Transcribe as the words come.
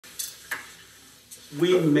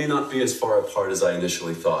We may not be as far apart as I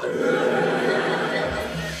initially thought.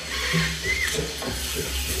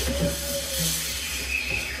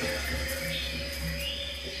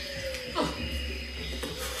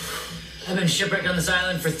 I've been shipwrecked on this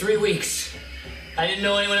island for 3 weeks. I didn't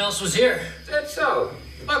know anyone else was here. That's so.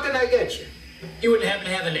 What can I get you? You wouldn't happen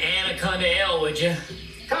to have an Anaconda Ale, would you?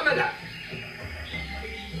 Coming up.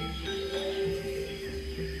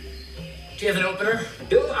 Do you have an opener?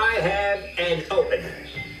 Do I have an opener?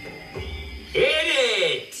 Hit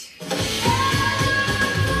it!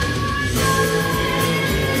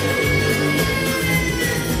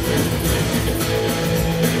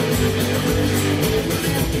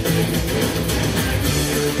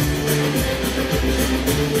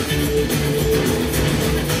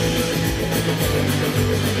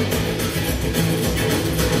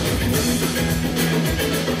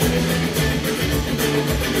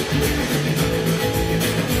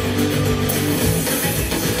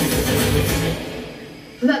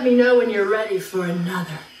 Let me know when you're ready for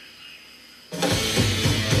another.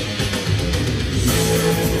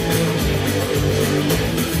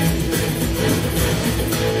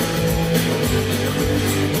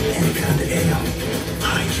 Anaconda Ale.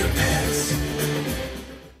 Hide your pets.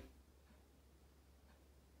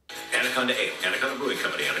 Anaconda Ale, Anaconda Brewing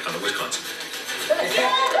Company, Anaconda, Wisconsin.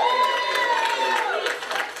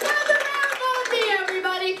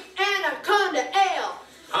 Everybody, Anaconda Ale.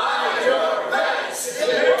 Hide your pets.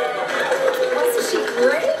 Wasn't she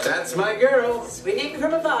great? That's my girl. Swinging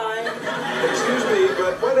from a vine. Excuse me,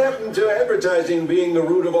 but what happened to advertising being the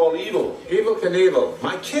root of all evil? Evil Knievel.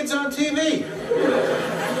 My kid's on TV.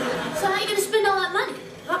 So how are you going to spend all that money?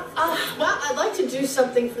 Well, I'd like to do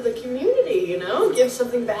something for the community, you know, give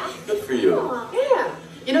something back. Good for you. Yeah.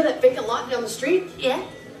 You know that vacant lot down the street? Yeah.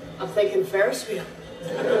 I'm thinking Ferris wheel.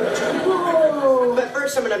 Whoa. But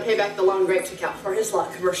first, I'm going to pay back the loan Greg took out for his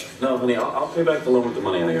lot commercial. No, honey, I'll pay back the loan with the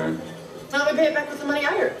money I earn. How do we pay it back with the money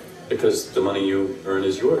I earn? Because the money you earn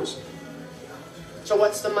is yours. So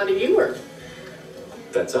what's the money you earn?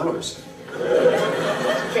 That's ours.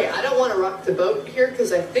 Okay, I don't want to rock the boat here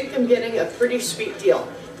because I think I'm getting a pretty sweet deal.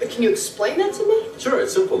 But can you explain that to me? Sure,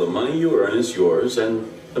 it's simple. The money you earn is yours, and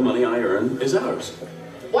the money I earn is ours.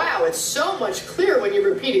 Wow, it's so much clearer when you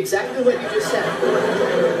repeat exactly what you just said.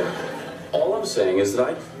 All I'm saying is that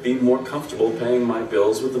I'd be more comfortable paying my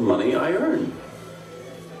bills with the money I earn.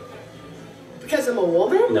 Because I'm a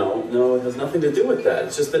woman? No, it has nothing to do with that.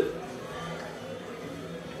 It's just that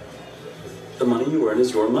the money you earn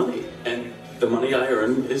is your money, and the money I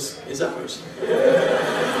earn is ours.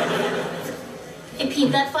 Hey,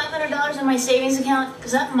 Pete, that $500 in my savings account,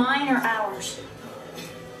 is that mine or ours?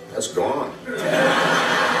 That's gone.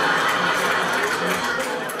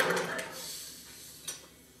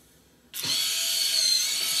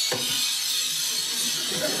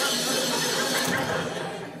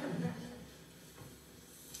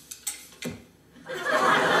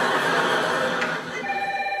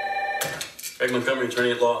 Greg Montgomery,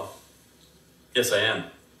 attorney at law. Yes, I am.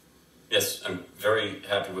 Yes, I'm very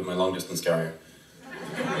happy with my long-distance carrier.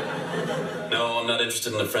 No, I'm not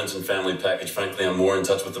interested in the friends and family package. Frankly, I'm more in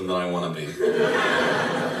touch with them than I want to be.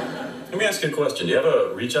 Let me ask you a question. Do you have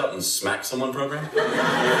a reach out and smack someone program?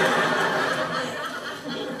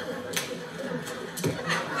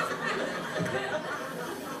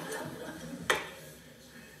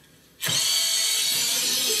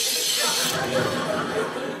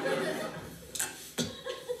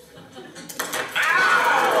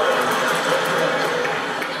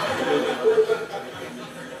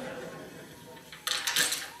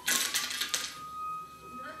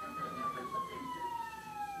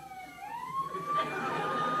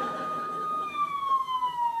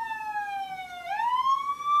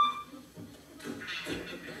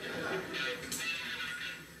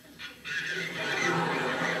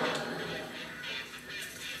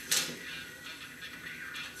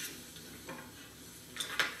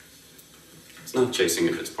 It's not chasing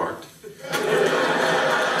if it's parked.